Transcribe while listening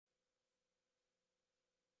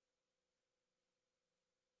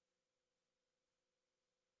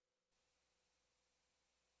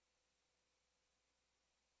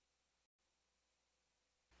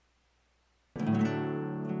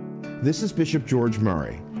This is Bishop George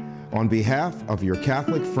Murray. On behalf of your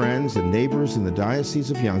Catholic friends and neighbors in the Diocese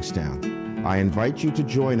of Youngstown, I invite you to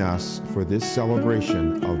join us for this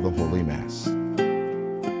celebration of the Holy Mass.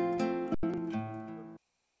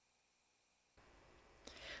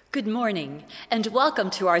 Good morning, and welcome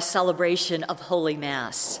to our celebration of Holy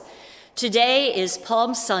Mass. Today is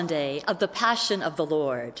Palm Sunday of the Passion of the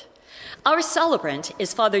Lord. Our celebrant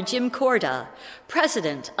is Father Jim Korda,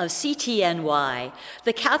 president of CTNY,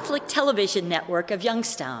 the Catholic Television Network of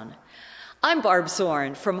Youngstown. I'm Barb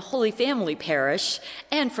Zorn from Holy Family Parish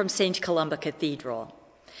and from St. Columba Cathedral.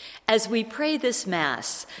 As we pray this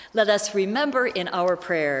Mass, let us remember in our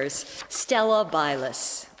prayers Stella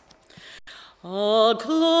Bilis. All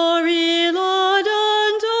glory, Lord,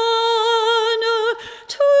 and honor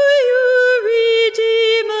to you,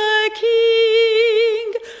 Redeemer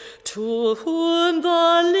King, to whom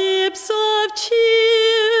the lips of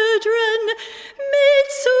children made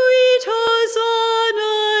sweet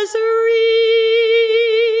hosannas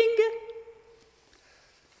ring.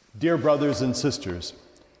 Dear brothers and sisters,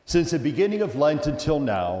 since the beginning of Lent until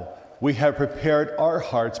now, we have prepared our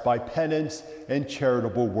hearts by penance and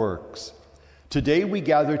charitable works. Today we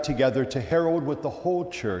gather together to herald with the whole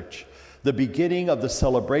Church the beginning of the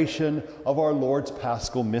celebration of our Lord's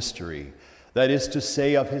Paschal Mystery, that is to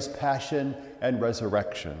say, of his passion and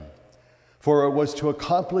resurrection. For it was to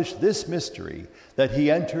accomplish this mystery that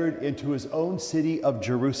he entered into his own city of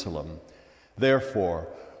Jerusalem. Therefore,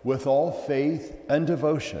 with all faith and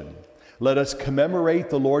devotion, let us commemorate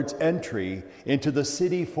the Lord's entry into the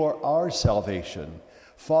city for our salvation,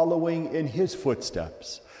 following in his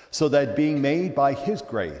footsteps, so that being made by his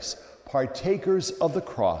grace partakers of the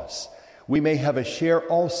cross, we may have a share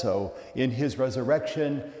also in his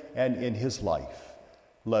resurrection and in his life.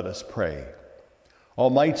 Let us pray.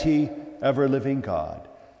 Almighty, ever-living God,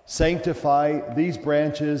 sanctify these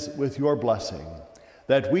branches with your blessing,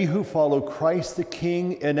 that we who follow Christ the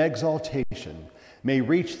King in exaltation may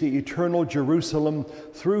reach the eternal Jerusalem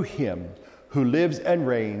through him who lives and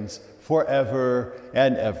reigns forever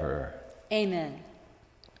and ever. Amen.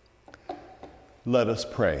 Let us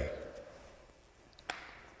pray.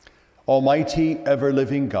 Almighty,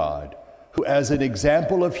 ever-living God, who as an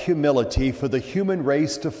example of humility for the human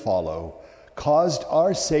race to follow, caused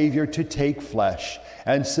our Savior to take flesh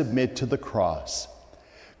and submit to the cross,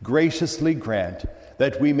 graciously grant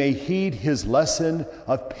that we may heed his lesson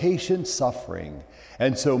of patient suffering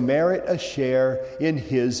and so merit a share in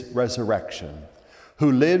his resurrection,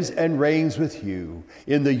 who lives and reigns with you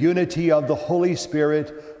in the unity of the Holy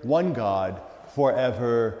Spirit, one God,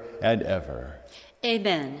 forever and ever.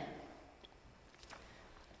 Amen.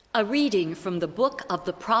 A reading from the book of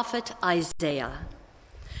the prophet Isaiah.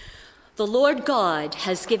 The Lord God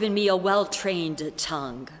has given me a well-trained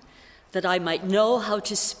tongue, that I might know how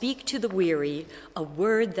to speak to the weary a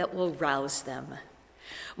word that will rouse them.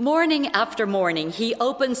 Morning after morning he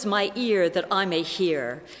opens my ear that I may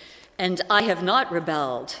hear, and I have not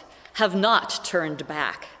rebelled, have not turned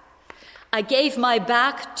back. I gave my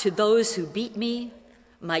back to those who beat me,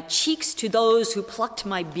 my cheeks to those who plucked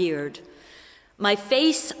my beard. My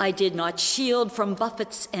face I did not shield from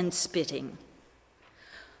buffets and spitting.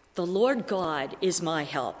 The Lord God is my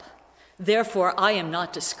help. Therefore I am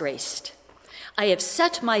not disgraced. I have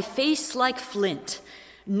set my face like flint,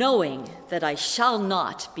 knowing that I shall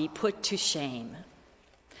not be put to shame.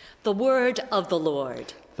 The word of the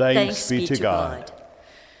Lord. Thanks be to God.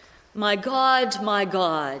 My God,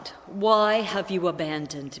 why have you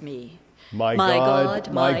abandoned me? My God,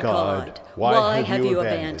 why have you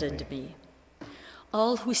abandoned me?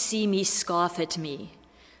 All who see me scoff at me.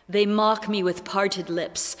 They mock me with parted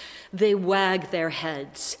lips. They wag their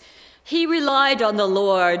heads. He relied on the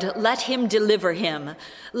Lord. Let him deliver him.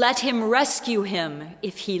 Let him rescue him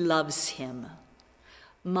if he loves him.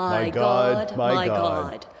 My God,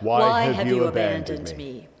 why have you abandoned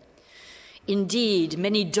me? Indeed,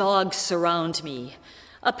 many dogs surround me.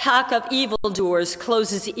 A pack of evildoers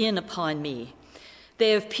closes in upon me.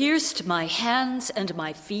 They have pierced my hands and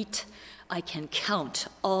my feet. I can count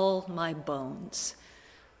all my bones.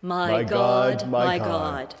 My God,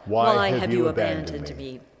 why have you abandoned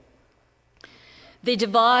me? They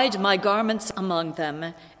divide my garments among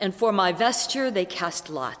them, and for my vesture they cast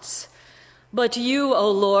lots. But you, O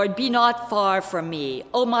Lord, be not far from me.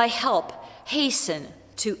 O my help, hasten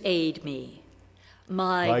to aid me.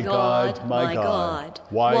 My God,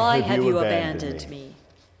 why have you abandoned me?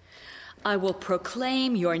 I will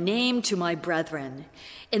proclaim your name to my brethren.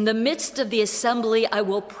 In the midst of the assembly, I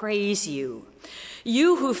will praise you.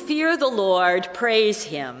 You who fear the Lord, praise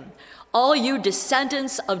him. All you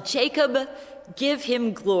descendants of Jacob, give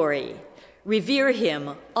him glory. Revere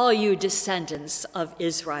him, all you descendants of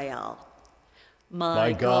Israel.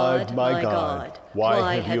 My God,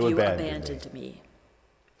 why have you abandoned me?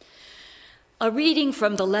 A reading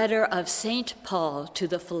from the letter of St. Paul to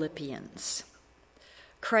the Philippians.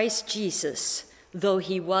 Christ Jesus, though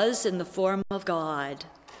he was in the form of God,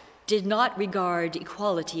 did not regard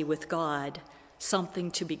equality with God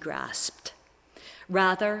something to be grasped.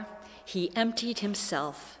 Rather, he emptied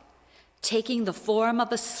himself, taking the form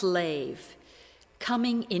of a slave,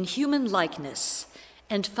 coming in human likeness,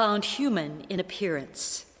 and found human in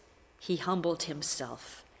appearance. He humbled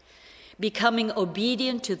himself, becoming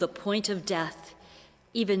obedient to the point of death,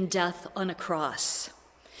 even death on a cross.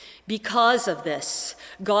 Because of this,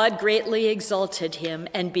 God greatly exalted him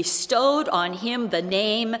and bestowed on him the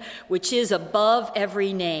name which is above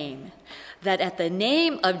every name, that at the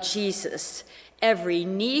name of Jesus every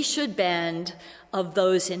knee should bend, of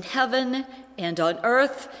those in heaven and on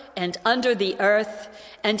earth and under the earth,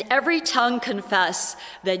 and every tongue confess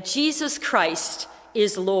that Jesus Christ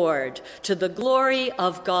is Lord, to the glory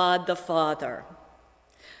of God the Father.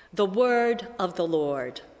 The word of the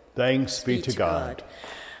Lord. Thanks be to God.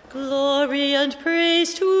 Glory and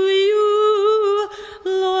praise to you,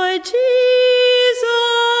 Lord Jesus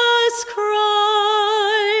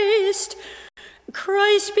Christ.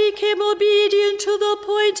 Christ became obedient to the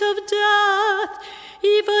point of death,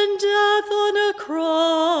 even death on a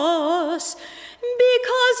cross.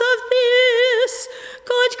 Because of this,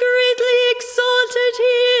 God greatly exalted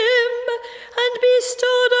him and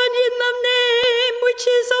bestowed on him the name which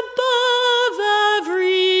is above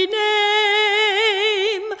every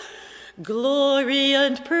name. Glory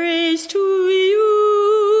and praise to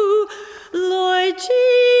you, Lord Jesus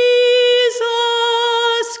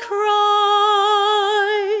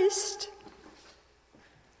Christ.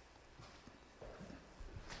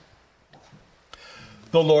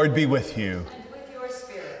 The Lord be with you.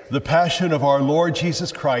 The Passion of our Lord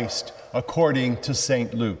Jesus Christ according to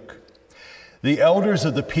St. Luke. The elders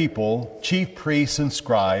of the people, chief priests and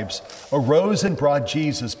scribes, arose and brought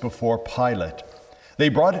Jesus before Pilate. They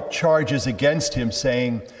brought charges against him,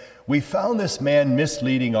 saying, "We found this man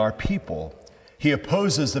misleading our people. He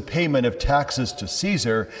opposes the payment of taxes to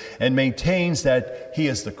Caesar and maintains that he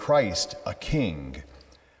is the Christ, a king."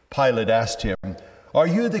 Pilate asked him, "Are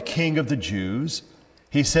you the king of the Jews?"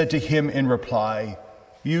 He said to him in reply,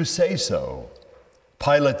 "You say so."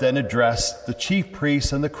 Pilate then addressed the chief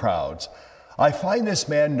priests and the crowds, "I find this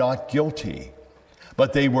man not guilty."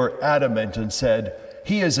 But they were adamant and said,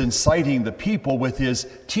 "He is inciting the people with his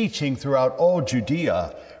teaching throughout all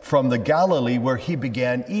Judea, from the Galilee where he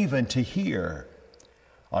began even to hear."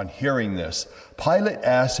 On hearing this, Pilate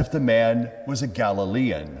asked if the man was a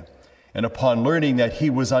Galilean. And upon learning that he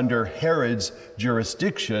was under Herod's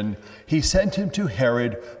jurisdiction, he sent him to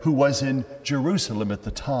Herod, who was in Jerusalem at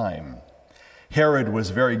the time. Herod was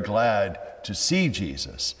very glad to see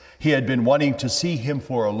Jesus. He had been wanting to see him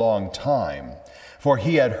for a long time, for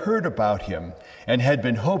he had heard about him and had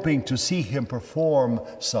been hoping to see him perform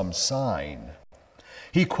some sign.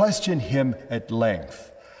 He questioned him at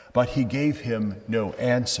length, but he gave him no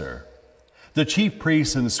answer. The chief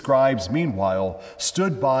priests and scribes, meanwhile,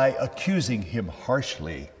 stood by accusing him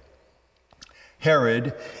harshly.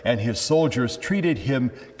 Herod and his soldiers treated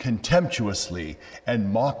him contemptuously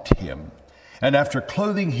and mocked him. And after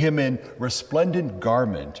clothing him in resplendent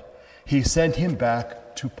garment, he sent him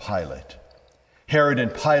back to Pilate. Herod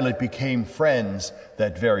and Pilate became friends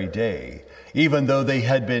that very day, even though they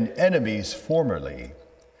had been enemies formerly.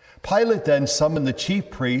 Pilate then summoned the chief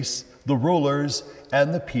priests, the rulers,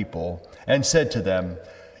 and the people, and said to them,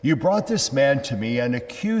 "You brought this man to me and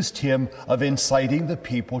accused him of inciting the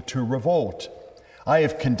people to revolt. I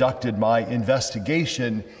have conducted my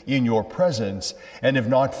investigation in your presence and have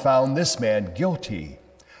not found this man guilty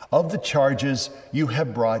of the charges you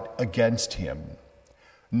have brought against him.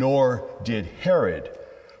 Nor did Herod,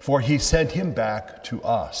 for he sent him back to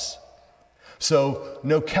us. So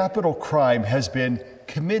no capital crime has been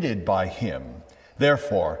committed by him.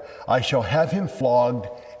 Therefore, I shall have him flogged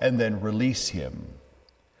and then release him."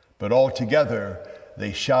 But altogether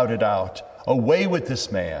they shouted out, "Away with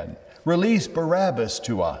this man! Release Barabbas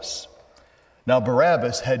to us." Now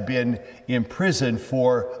Barabbas had been imprisoned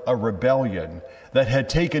for a rebellion that had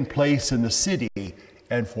taken place in the city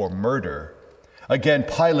and for murder. Again,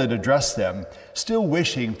 Pilate addressed them, still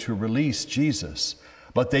wishing to release Jesus,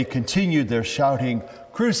 but they continued their shouting,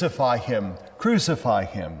 "Crucify him! Crucify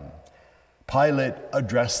him!" Pilate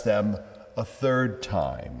addressed them a third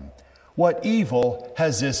time. "What evil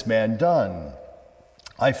has this man done?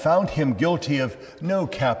 I found him guilty of no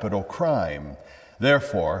capital crime.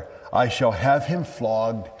 Therefore, I shall have him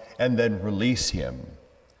flogged and then release him.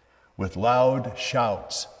 With loud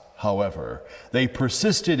shouts, however, they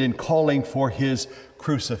persisted in calling for his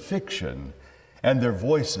crucifixion, and their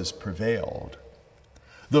voices prevailed.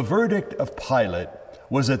 The verdict of Pilate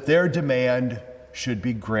was that their demand should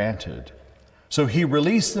be granted. So he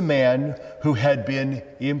released the man who had been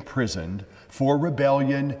imprisoned for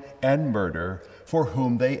rebellion and murder, for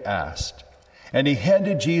whom they asked. And he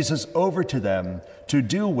handed Jesus over to them to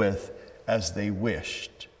do with as they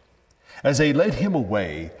wished. As they led him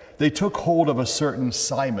away, they took hold of a certain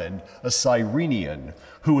Simon, a Cyrenian,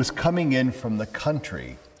 who was coming in from the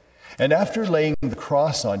country. And after laying the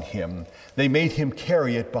cross on him, they made him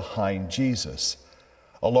carry it behind Jesus.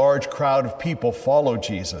 A large crowd of people followed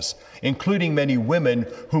Jesus, including many women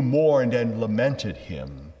who mourned and lamented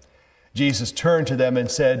him. Jesus turned to them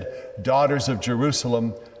and said, "Daughters of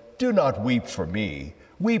Jerusalem, do not weep for me.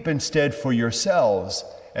 Weep instead for yourselves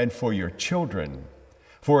and for your children.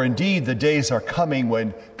 For indeed the days are coming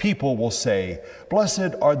when people will say,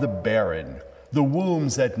 'Blessed are the barren, the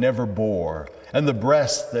wombs that never bore, and the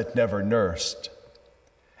breasts that never nursed.'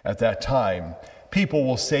 At that time, people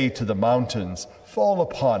will say to the mountains, 'Fall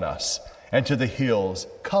upon us,' and to the hills,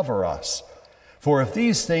 'Cover us.' For if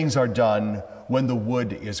these things are done when the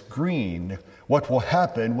wood is green, what will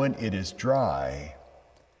happen when it is dry?"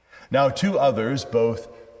 Now 2 others, both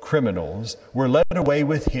criminals, were led away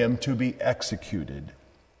with him to be executed.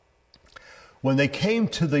 When they came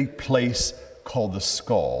to the place called the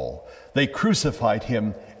Skull, they crucified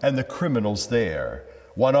him and the criminals there,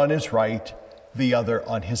 one on his right, the other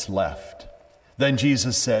on his left. Then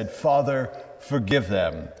Jesus said, "Father, forgive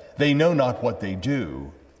them. They know not what they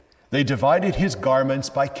do." They divided his garments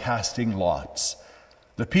by casting lots.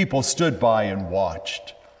 The people stood by and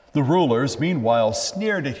watched. The rulers, meanwhile,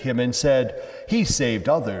 sneered at him and said, "He saved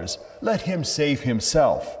others. Let him save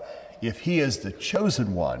himself, if he is the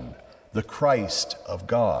chosen one, the Christ of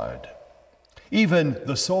God." Even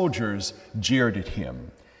the soldiers jeered at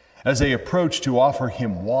him. As they approached to offer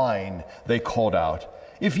him wine, they called out,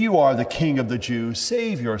 "If you are the King of the Jews,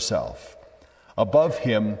 save yourself." Above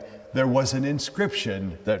him there was an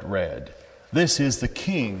inscription that read, "This is the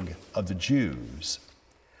King of the Jews."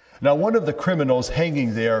 Now one of the criminals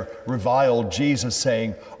hanging there reviled Jesus,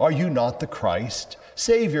 saying, "Are you not the Christ?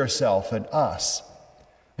 Save yourself and us."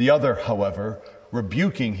 The other, however,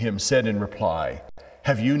 rebuking him, said in reply,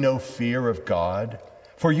 "Have you no fear of God?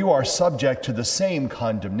 For you are subject to the same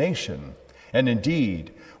condemnation. And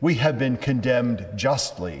indeed, we have been condemned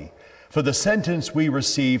justly, for the sentence we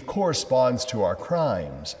receive corresponds to our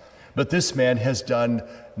crimes. But this man has done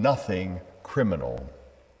nothing criminal."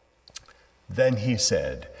 Then he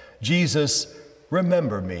said, "Jesus,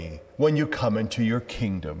 remember me when you come into your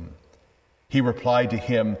kingdom." He replied to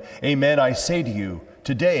him, "Amen, I say to you,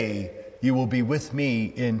 today you will be with me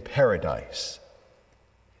in paradise."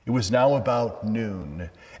 It was now about noon,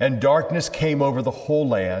 and darkness came over the whole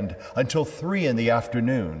land until 3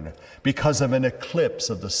 p.m, because of an eclipse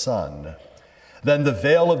of the sun. Then the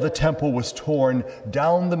veil of the temple was torn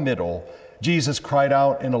down the middle. Jesus cried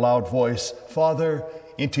out in a loud voice, "Father,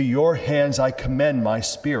 into your hands I commend my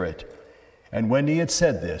spirit." And when he had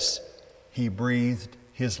said this, he breathed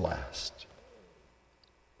his last.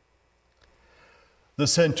 The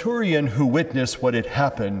centurion who witnessed what had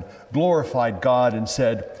happened glorified God and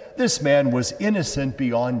said, "This man was innocent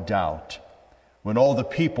beyond doubt." When all the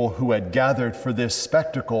people who had gathered for this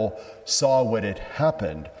spectacle saw what had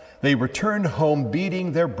happened, they returned home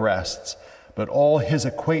beating their breasts, but all his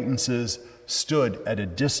acquaintances stood at a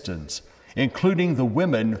distance, including the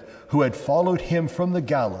women who had followed him from the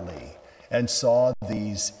Galilee and saw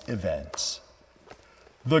these events.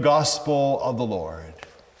 The Gospel of the Lord.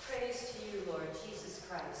 Praise to you, Lord Jesus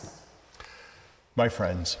Christ. My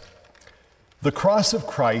friends, the cross of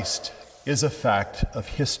Christ is a fact of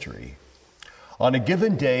history. On a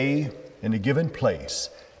given day, in a given place,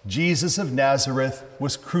 Jesus of Nazareth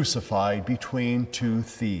was crucified between 2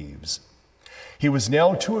 thieves. He was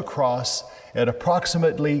nailed to a cross at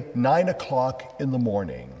approximately 9 o'clock in the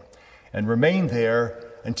morning and remained there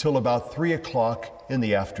until about 3 o'clock in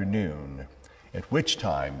the afternoon, at which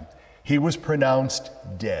time he was pronounced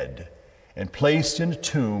dead and placed in a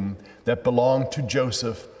tomb that belonged to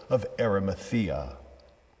Joseph of Arimathea.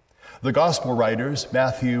 The gospel writers,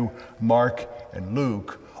 Matthew, Mark, and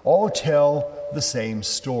Luke, all tell the same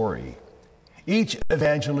story. Each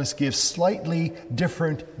evangelist gives slightly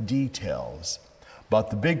different details, but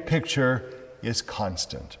the big picture is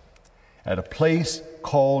constant. At a place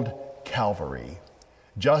called Calvary,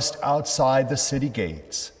 just outside the city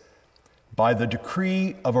gates, by the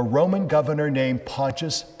decree of a Roman governor named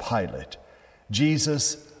Pontius Pilate,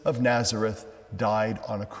 Jesus of Nazareth died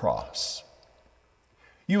on a cross.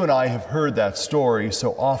 You and I have heard that story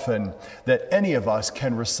so often that any of us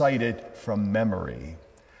can recite it from memory.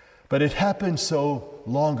 But it happened so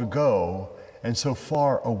long ago and so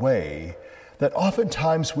far away that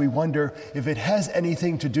oftentimes we wonder if it has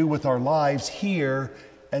anything to do with our lives here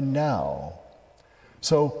and now.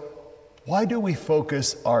 So why do we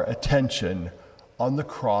focus our attention on the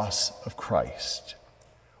cross of Christ?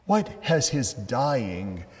 What has his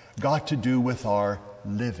dying got to do with our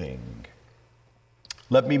living?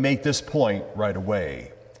 Let me make this point right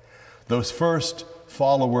away. Those first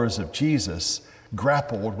followers of Jesus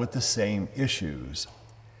grappled with the same issues.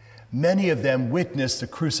 Many of them witnessed the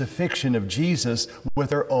crucifixion of Jesus with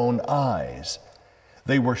their own eyes.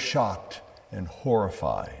 They were shocked and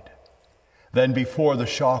horrified. Then, before the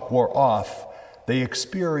shock wore off, they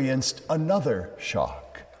experienced another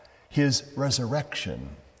shock, his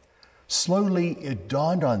resurrection. Slowly it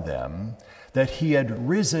dawned on them that he had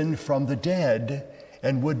risen from the dead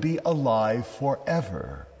and would be alive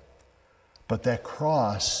forever. But that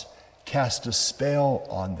cross cast a spell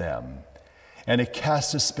on them, and it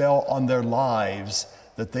cast a spell on their lives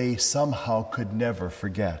that they somehow could never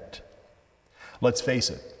forget. Let's face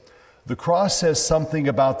it, the cross says something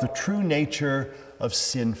about the true nature of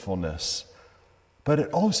sinfulness, but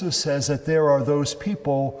it also says that there are those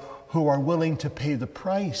people who are willing to pay the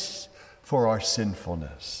price for our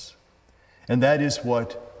sinfulness. And that is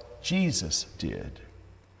what Jesus did.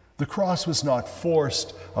 The cross was not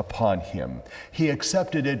forced upon him. He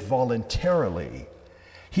accepted it voluntarily.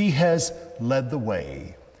 He has led the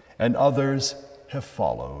way, and others have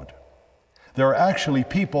followed. There are actually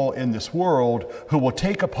people in this world who will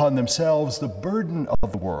take upon themselves the burden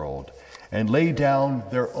of the world and lay down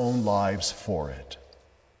their own lives for it.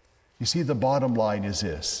 You see, the bottom line is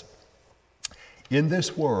this. In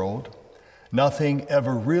this world, nothing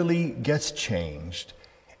ever really gets changed,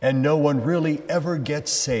 and no one really ever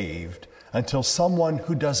gets saved until someone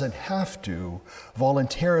who doesn't have to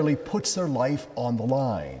voluntarily puts their life on the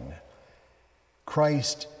line.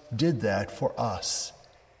 Christ did that for us,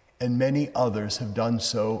 and many others have done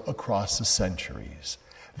so across the centuries.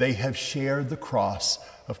 They have shared the cross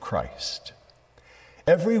of Christ.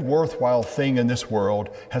 Every worthwhile thing in this world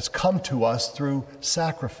has come to us through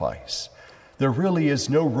sacrifice. There really is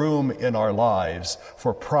no room in our lives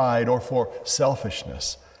for pride or for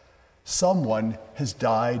selfishness. Someone has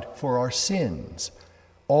died for our sins.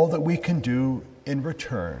 All that we can do in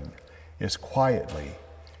return is quietly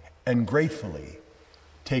and gratefully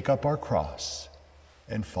take up our cross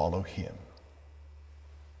and follow him.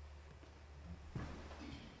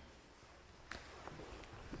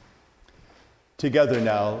 Together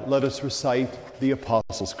now, let us recite the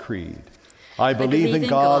Apostles' Creed. I believe in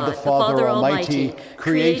God, the Father Almighty,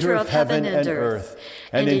 creator of heaven and earth,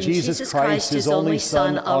 and in Jesus Christ, his only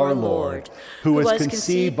Son, our Lord, who was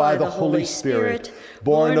conceived by the Holy Spirit,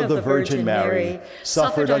 born of the Virgin Mary,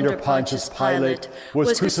 suffered under Pontius Pilate,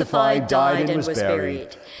 was crucified, died, and was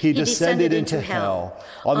buried. He descended into hell.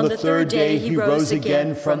 On the third day he rose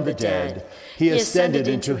again from the dead. He ascended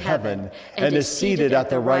into heaven and is seated at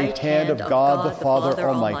the right hand of God the Father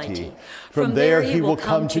Almighty. From there he will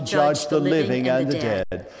come to judge the living and the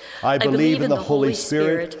dead. I believe in the Holy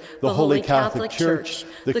Spirit, the Holy Catholic Church,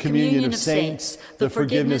 the communion of saints, the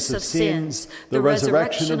forgiveness of sins, the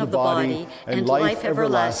resurrection of the body, and life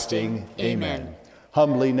everlasting. Amen.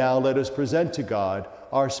 Humbly now let us present to God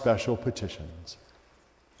our special petitions.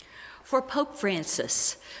 For Pope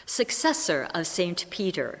Francis, successor of St.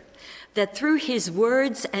 Peter, that through his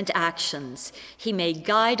words and actions he may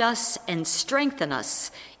guide us and strengthen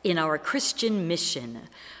us in our Christian mission,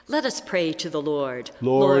 let us pray to the Lord.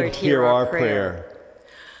 Lord, hear our prayer.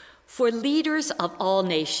 For leaders of all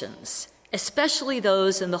nations, especially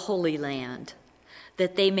those in the Holy Land,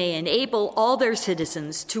 that they may enable all their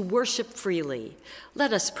citizens to worship freely,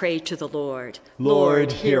 let us pray to the Lord.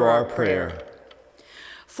 Lord, hear our prayer.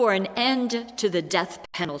 For an end to the death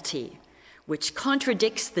penalty, which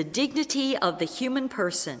contradicts the dignity of the human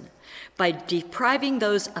person by depriving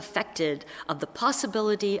those affected of the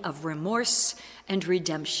possibility of remorse and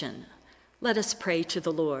redemption. Let us pray to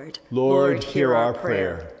the Lord. Lord, hear our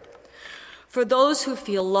prayer. For those who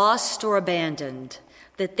feel lost or abandoned,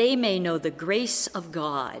 that they may know the grace of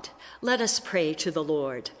God, let us pray to the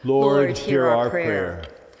Lord. Lord, hear our prayer.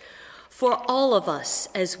 For all of us,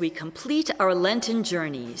 as we complete our Lenten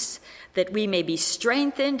journeys, that we may be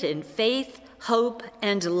strengthened in faith, hope,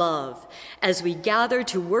 and love as we gather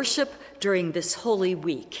to worship during this holy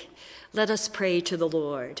week. Let us pray to the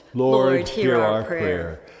Lord. Lord, hear our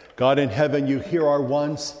prayer. God in heaven, you hear our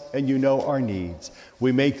wants and you know our needs.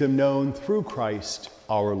 We make them known through Christ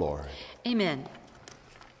our Lord. Amen.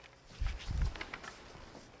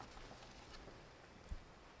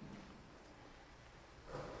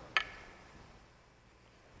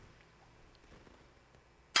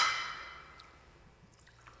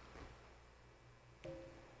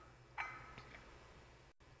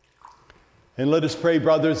 And let us pray,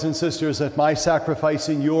 brothers and sisters, that my sacrifice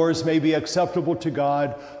and yours may be acceptable to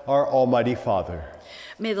God, our Almighty Father.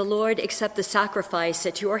 May the Lord accept the sacrifice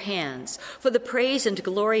at your hands for the praise and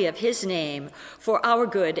glory of his name, for our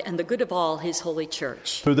good and the good of all his holy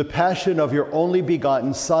church. Through the passion of your only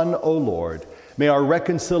begotten Son, O Lord, may our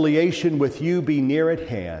reconciliation with you be near at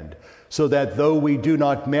hand, so that though we do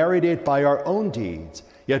not merit it by our own deeds,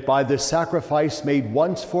 yet by the sacrifice made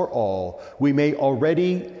once for all, we may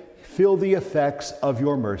already feel the effects of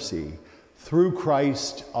your mercy. Through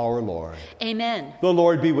Christ our Lord. Amen. The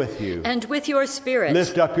Lord be with you. And with your spirit.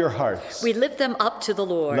 Lift up your hearts. We lift them up to the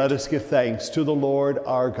Lord. Let us give thanks to the Lord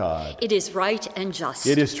our God. It is right and just.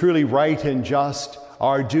 It is truly right and just,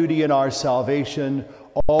 our duty and our salvation,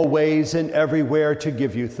 always and everywhere to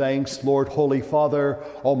give you thanks, Lord, Holy Father,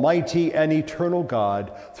 Almighty and eternal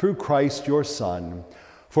God, through Christ your Son.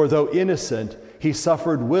 For though innocent, he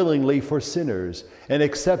suffered willingly for sinners and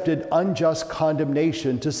accepted unjust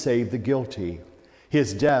condemnation to save the guilty.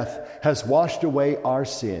 His death has washed away our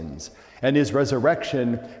sins, and his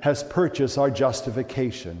resurrection has purchased our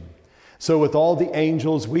justification. So with all the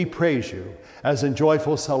angels we praise you, as in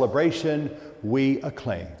joyful celebration we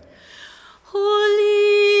acclaim.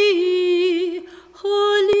 Holy,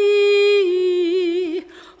 holy,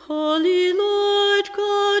 holy Lord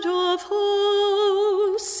God of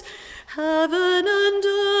hosts, heaven and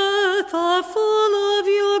earth are full of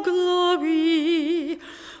your glory.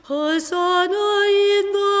 Hosanna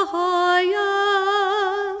in the highest.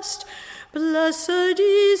 Blessed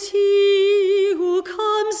is he who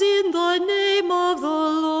comes in the name of the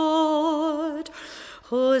Lord.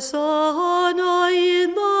 Hosanna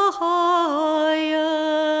in the highest.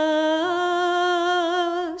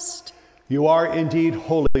 You are indeed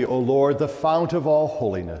holy, O Lord, the fount of all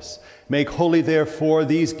holiness. Make holy, therefore,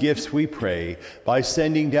 these gifts, we pray, by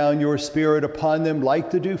sending down your Spirit upon them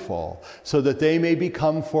like the dewfall, so that they may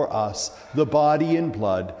become for us the body and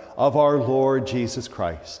blood of our Lord Jesus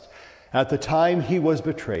Christ. At the time he was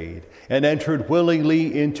betrayed and entered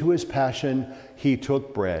willingly into his passion, he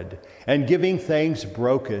took bread, and giving thanks,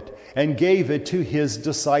 broke it, and gave it to his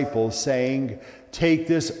disciples, saying, "Take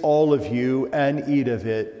this, all of you, and eat of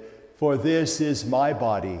it, for this is my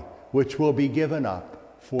body, which will be given up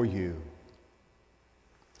for you."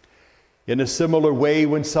 In a similar way,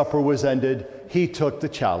 when supper was ended, he took the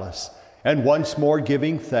chalice, and once more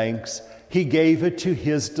giving thanks, he gave it to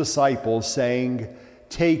his disciples, saying,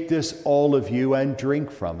 "Take this, all of you, and drink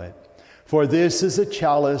from it. For this is a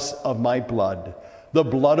chalice of my blood, the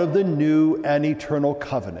blood of the new and eternal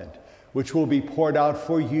covenant, which will be poured out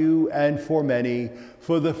for you and for many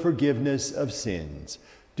for the forgiveness of sins.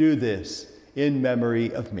 Do this in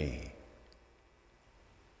memory of me."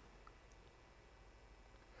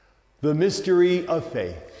 The mystery of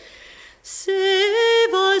faith.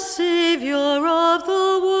 Save us, Savior of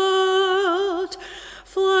the world,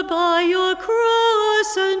 for by your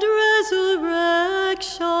cross and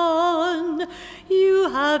resurrection you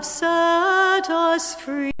have set us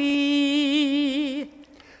free.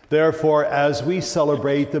 Therefore, as we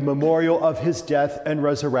celebrate the memorial of his death and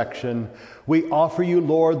resurrection, we offer you,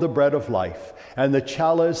 Lord, the bread of life and the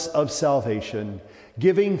chalice of salvation,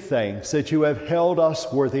 giving thanks that you have held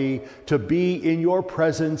us worthy to be in your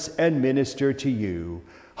presence and minister to you.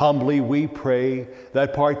 Humbly we pray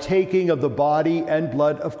that, partaking of the body and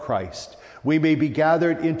blood of Christ, we may be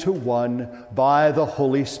gathered into one by the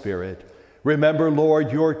Holy Spirit. Remember,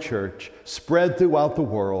 Lord, your church spread throughout the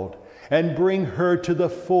world, and bring her to the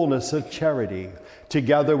fullness of charity,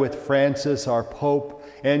 together with Francis, our Pope,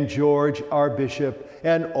 and George, our Bishop,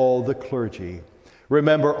 and all the clergy.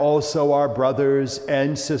 Remember also our brothers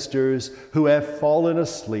and sisters who have fallen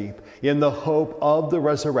asleep in the hope of the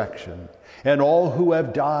resurrection, and all who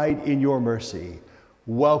have died in your mercy.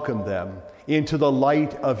 Welcome them into the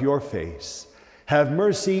light of your face. Have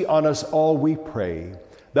mercy on us all, we pray,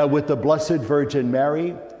 that with the Blessed Virgin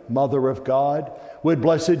Mary, Mother of God, with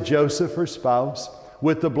blessed Joseph, her spouse,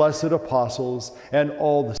 with the blessed apostles, and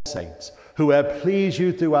all the saints who have pleased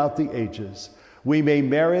you throughout the ages, we may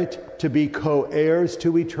merit to be co-heirs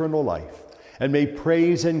to eternal life, and may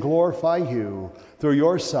praise and glorify you through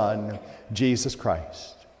your Son, Jesus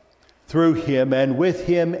Christ. Through him and with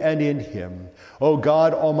him and in him, O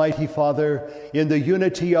God, Almighty Father, in the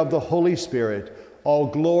unity of the Holy Spirit, all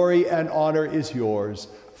glory and honor is yours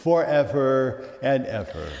forever and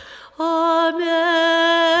ever. Amen.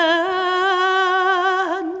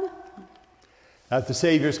 At the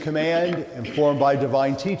Savior's command, informed by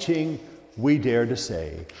divine teaching, we dare to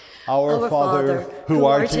say, Our Father, who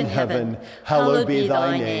art in heaven, hallowed be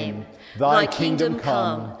thy name. Thy kingdom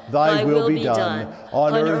come, thy will be done,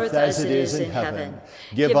 on earth as it is in heaven.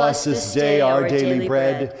 Give us this day our daily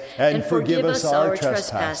bread, and forgive us our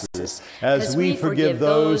trespasses, as we forgive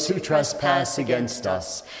those who trespass against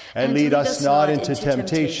us. And lead us not into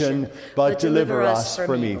temptation, but deliver us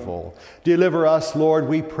from evil. Deliver us, Lord,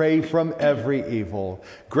 we pray, from every evil.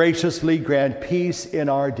 Graciously grant peace in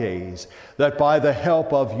our days, that by the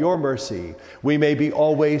help of your mercy we may be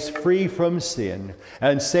always free from sin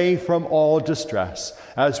and safe from all distress,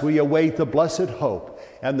 as we await the blessed hope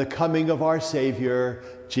and the coming of our Savior,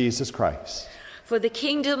 Jesus Christ. For the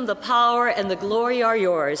kingdom, the power, and the glory are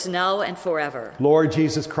yours, now and forever. Lord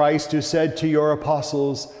Jesus Christ, who said to your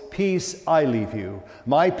apostles, Peace I leave you,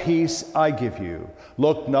 my peace I give you.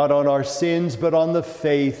 Look not on our sins, but on the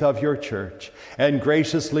faith of your church, and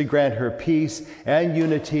graciously grant her peace and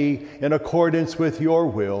unity in accordance with your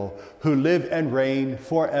will, who live and reign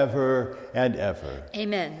forever and ever.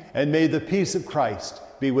 Amen. And may the peace of Christ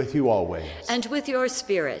be with you always. And with your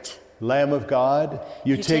spirit. Lamb of God,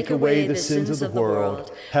 you take away the sins of the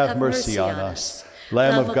world. Have mercy on us.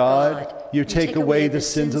 Lamb of God, you take away the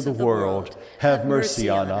sins of the world. Have mercy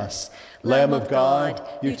on us. Lamb of God,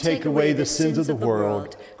 you take away the sins of the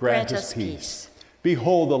world. Grant us peace.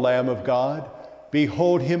 Behold the Lamb of God.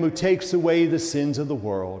 Behold him who takes away the sins of the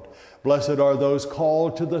world. Blessed are those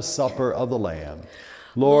called to the supper of the Lamb.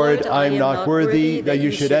 Lord, I am not worthy that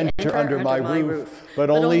you should enter under my roof, but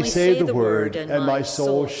only say the word, and my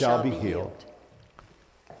soul shall be healed.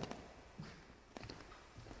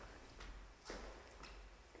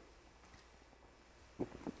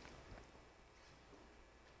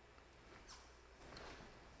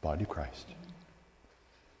 Body of Christ.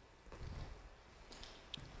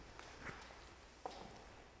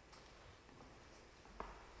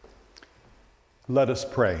 Let us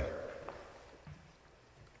pray.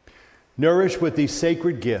 Nourished with these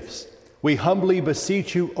sacred gifts, we humbly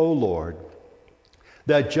beseech you, O Lord,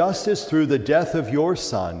 that just as through the death of your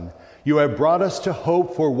Son, you have brought us to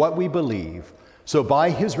hope for what we believe, so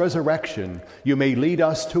by his resurrection you may lead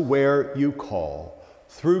us to where you call,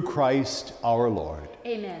 through Christ our Lord.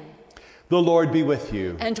 Amen. The Lord be with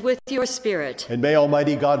you. And with your spirit. And may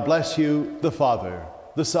Almighty God bless you, the Father,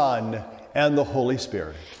 the Son, and the Holy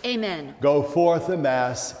Spirit. Amen. Go forth, the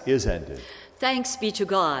Mass is ended. Thanks be to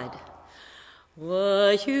God.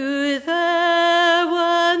 Were you there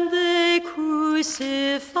when they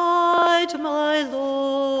crucified my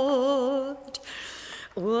Lord?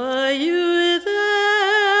 Were you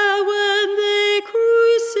there when they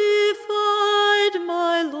crucified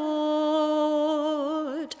my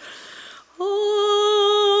Lord? Oh,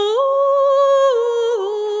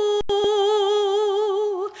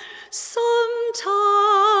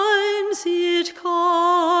 sometimes it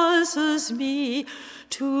causes me